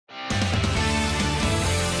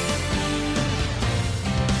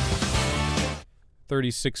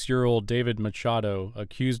36-year-old David Machado,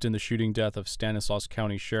 accused in the shooting death of Stanislaus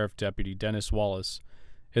County Sheriff Deputy Dennis Wallace,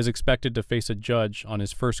 is expected to face a judge on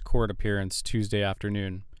his first court appearance Tuesday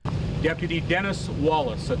afternoon. Deputy Dennis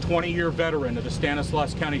Wallace, a 20-year veteran of the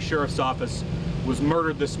Stanislaus County Sheriff's Office, was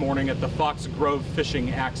murdered this morning at the Fox Grove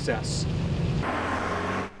Fishing Access.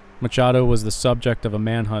 Machado was the subject of a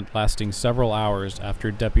manhunt lasting several hours after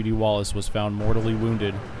Deputy Wallace was found mortally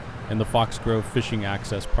wounded in the Fox Grove Fishing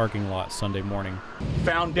Access parking lot Sunday morning.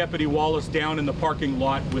 Found Deputy Wallace down in the parking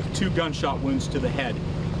lot with 2 gunshot wounds to the head.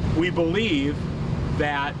 We believe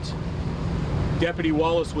that Deputy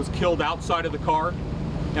Wallace was killed outside of the car,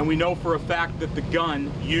 and we know for a fact that the gun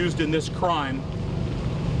used in this crime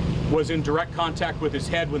was in direct contact with his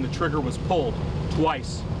head when the trigger was pulled,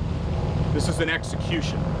 twice. This is an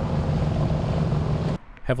execution.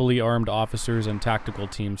 Heavily armed officers and tactical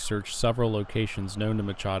teams searched several locations known to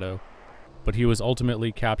Machado, but he was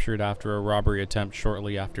ultimately captured after a robbery attempt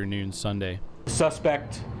shortly after noon Sunday. The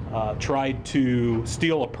suspect tried to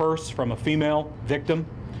steal a purse from a female victim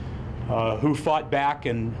who fought back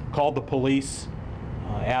and called the police.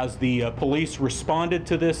 As the police responded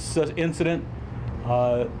to this incident,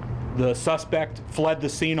 the suspect fled the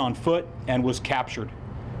scene on foot and was captured.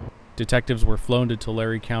 Detectives were flown to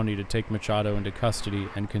Tulare County to take Machado into custody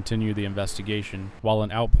and continue the investigation, while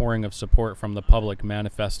an outpouring of support from the public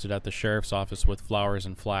manifested at the sheriff's office with flowers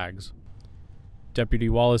and flags. Deputy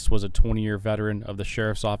Wallace was a 20-year veteran of the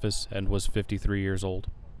sheriff's office and was 53 years old.